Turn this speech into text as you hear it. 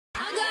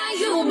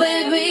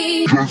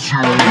baby.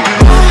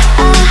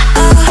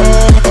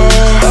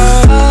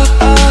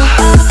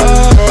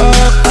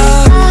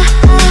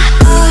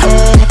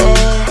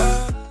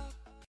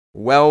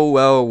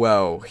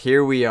 Well,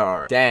 here we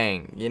are.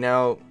 Dang, you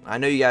know, I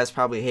know you guys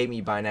probably hate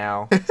me by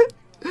now.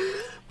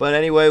 But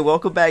anyway,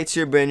 welcome back to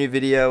your brand new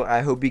video.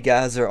 I hope you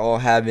guys are all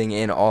having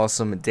an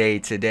awesome day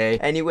today.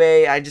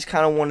 Anyway, I just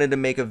kind of wanted to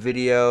make a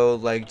video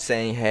like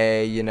saying,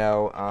 hey, you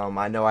know,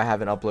 I know I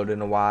haven't uploaded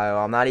in a while.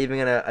 I'm not even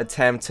gonna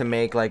attempt to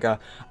make like a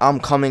I'm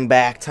coming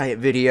back type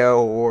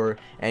video or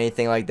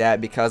anything like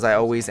that, because I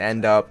always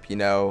end up, you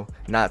know,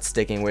 not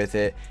sticking with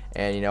it.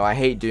 And you know, I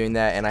hate doing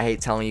that, and I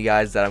hate telling you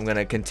guys that I'm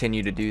gonna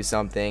continue to do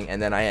something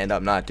and then I end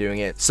up not doing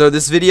it. So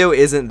this video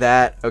isn't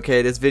that,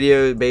 okay? This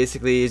video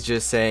basically is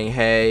just saying,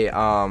 hey,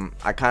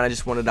 I kind of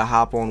just wanted to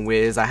hop on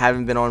Wiz. I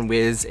haven't been on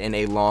Wiz in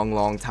a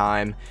long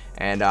time,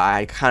 and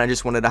I kind of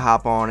just wanted to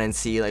hop on and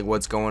see like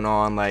what's going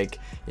on, like,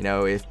 you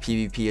know, if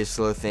PvP is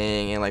still a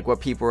thing and like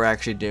what people are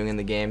actually doing in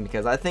the game,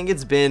 because I think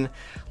it's been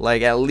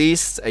like at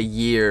least a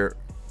year.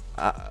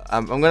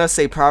 I'm gonna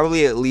say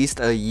probably at least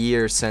a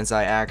year since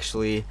I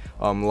actually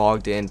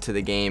logged into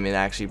the game and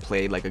actually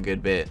played like a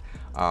good bit.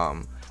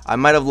 I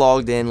might have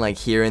logged in like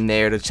here and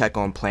there to check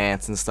on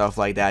plants and stuff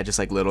like that, just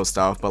like little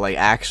stuff, but like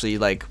actually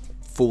like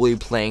fully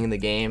playing the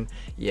game,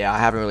 yeah, I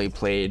haven't really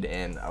played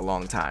in a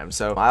long time.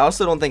 So I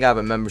also don't think I have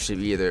a membership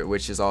either,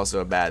 which is also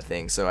a bad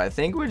thing. So I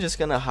think we're just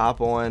gonna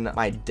hop on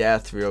my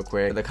death real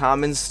quick. The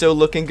commons still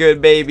looking good,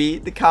 baby.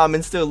 The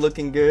commons still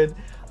looking good.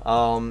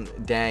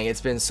 Dang,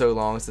 it's been so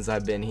long since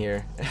I've been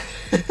here.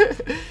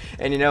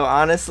 And you know,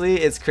 honestly,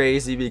 it's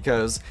crazy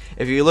because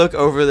if you look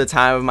over the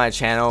time of my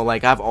channel,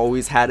 like I've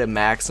always had a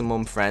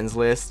maximum friends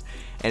list,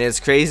 and it's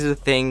crazy to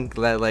think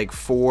that like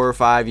 4 or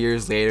 5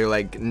 years later,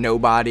 like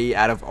nobody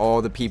out of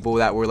all the people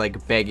that were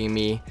like begging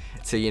me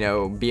to, you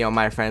know, be on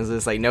my friends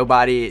list, like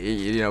nobody,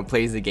 you know,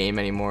 plays the game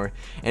anymore.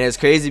 And it's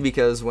crazy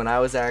because when I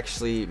was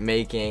actually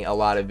making a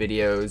lot of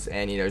videos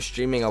and, you know,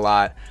 streaming a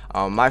lot,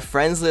 my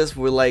friends list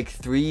were like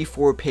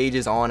 3-4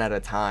 pages on at a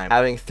time.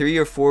 Having 3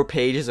 or 4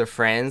 pages of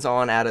friends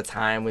on at a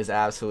time was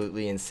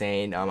absolutely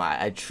insane.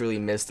 I truly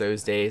miss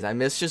those days. I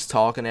miss just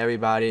talking to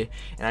everybody,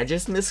 and I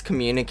just miss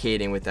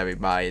communicating with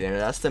everybody. And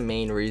that's the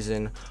main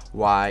reason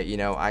why, you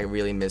know, I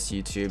really miss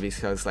YouTube,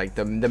 because like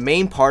the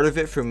main part of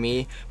it for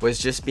me was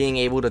just being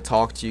able to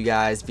talk to you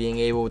guys, being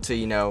able to,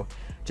 you know,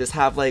 just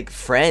have like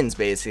friends,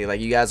 basically. Like,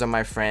 you guys are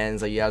my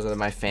friends, like you guys are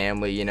my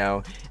family, you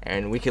know,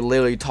 and we could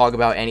literally talk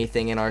about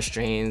anything in our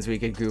streams. We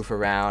could goof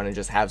around and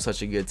just have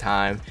such a good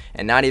time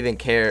and not even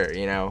care,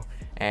 you know.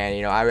 And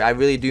you know, I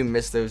really do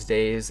miss those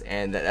days,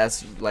 and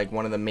that's like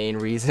one of the main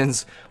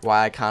reasons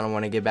why I kind of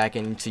want to get back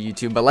into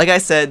YouTube. But like I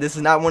said, this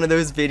is not one of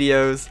those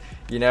videos,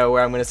 you know,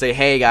 where I'm gonna say,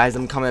 hey guys,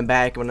 I'm coming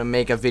back, I'm gonna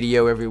make a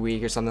video every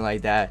week or something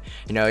like that.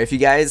 You know, if you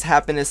guys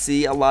happen to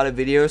see a lot of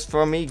videos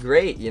from me,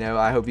 great. You know,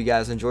 I hope you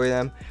guys enjoy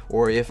them.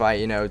 Or if I,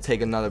 you know,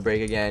 take another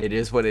break again, it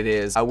is what it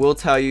is. I will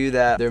tell you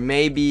that there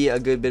may be a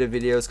good bit of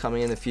videos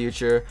coming in the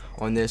future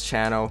on this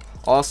channel.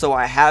 Also,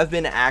 I have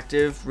been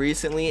active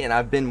recently, and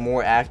I've been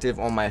more active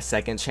on my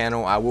second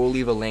channel. I will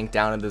leave a link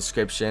down in the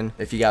description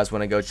if you guys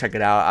want to go check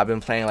it out. I've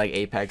been playing like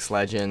Apex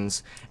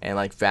Legends and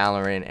like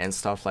Valorant and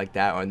stuff like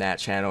that on that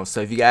channel. So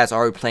if you guys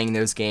are playing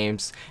those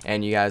games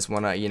and you guys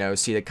want to, you know,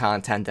 see the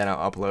content that I'm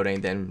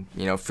uploading, then,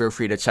 you know, feel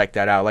free to check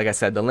that out. Like I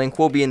said, the link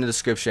will be in the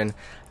description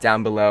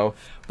down below.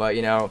 But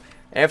you know,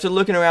 after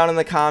looking around in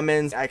the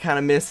comments, I kind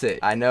of miss it.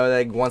 I know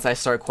that once I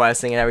start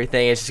questing and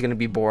everything, it's just gonna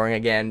be boring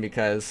again,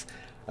 because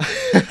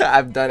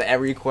I've done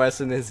every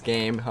quest in this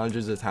game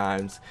hundreds of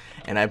times,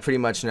 and I pretty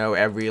much know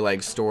every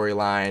like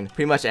storyline,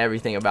 pretty much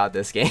everything about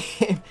this game,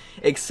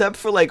 except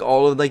for like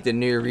all of like the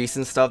new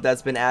recent stuff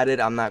that's been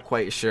added. I'm not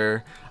quite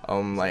sure.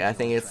 Like I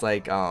think it's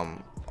like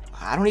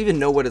I don't even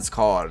know what it's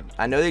called.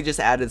 I know they just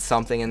added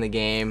something in the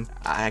game.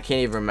 I can't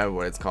even remember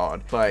what it's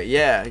called. But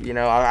yeah, you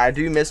know, I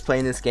do miss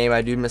playing this game.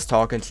 I do miss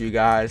talking to you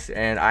guys.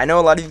 And I know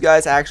a lot of you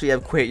guys actually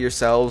have quit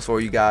yourselves,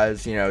 or you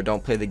guys, you know,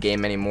 don't play the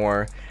game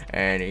anymore.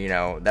 And you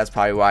know, that's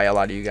probably why a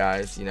lot of you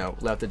guys, you know,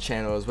 left the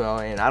channel as well.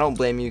 And I don't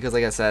blame you, because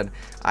like I said,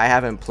 I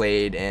haven't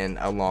played in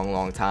a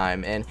long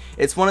time, and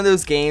it's one of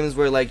those games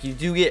where like you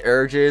do get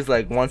urges.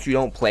 Like once you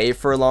don't play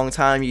for a long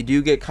time, you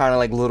do get kind of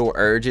like little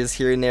urges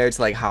here and there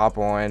to like hop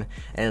on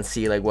and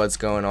see like what's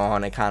going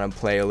on and kind of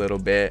play a little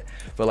bit.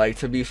 But like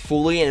to be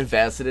fully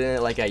invested in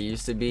it like I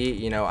used to be,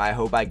 you know, I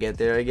hope I get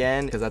there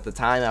again, because at the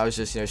time I was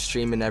just, you know,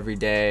 streaming every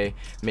day,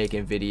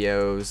 making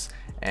videos,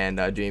 and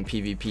doing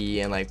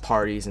PvP and like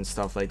parties and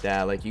stuff like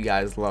that. Like you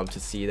guys love to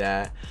see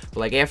that. But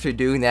like after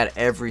doing that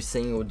every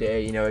single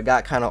day, you know, it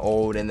got kind of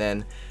old, and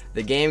then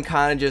the game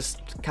kind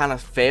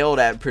of failed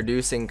at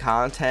producing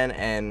content,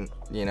 and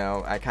you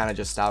know, I kind of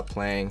just stopped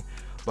playing.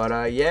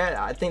 But yeah,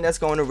 I think that's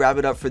going to wrap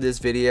it up for this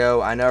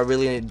video. I know I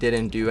really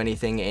didn't do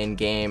anything in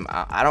game.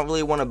 I don't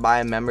really want to buy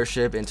a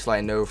membership until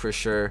I know for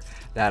sure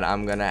that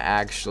I'm gonna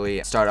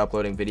actually start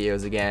uploading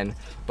videos again.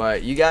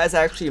 But you guys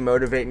actually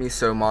motivate me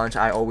so much.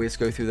 I always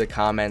go through the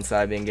comments that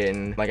I've been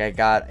getting. Like, I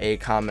got a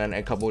comment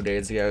a couple of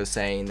days ago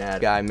saying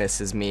that guy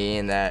misses me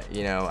and that,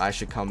 you know, I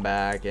should come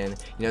back, and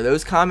you know,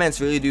 those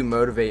comments really do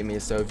motivate me.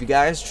 So if you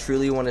guys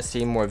truly want to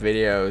see more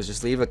videos,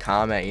 just leave a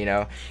comment. You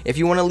know, if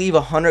you want to leave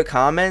 100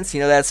 comments, you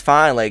know, that's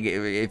fine. Like,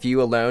 if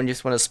you alone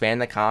just want to spam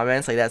the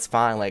comments, like, that's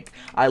fine. Like,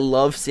 I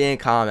love seeing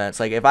comments.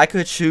 Like, if I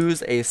could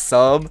choose a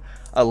sub,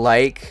 a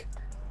like,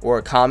 or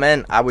a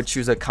comment, I would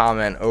choose a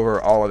comment over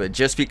all of it,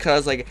 just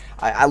because, like,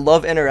 I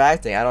love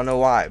interacting. I don't know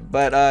why.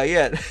 But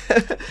yeah,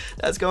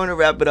 that's going to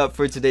wrap it up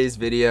for today's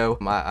video.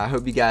 I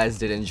hope you guys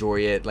did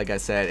enjoy it. Like I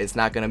said, it's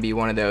not going to be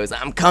one of those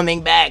I'm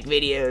coming back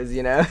videos,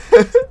 you know.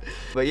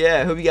 But yeah,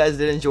 I hope you guys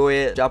did enjoy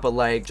it. Drop a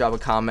like, drop a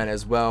comment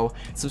as well.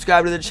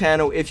 Subscribe to the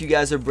channel if you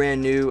guys are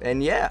brand new.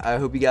 And yeah, I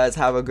hope you guys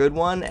have a good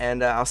one,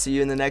 and I'll see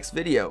you in the next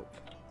video.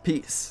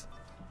 Peace.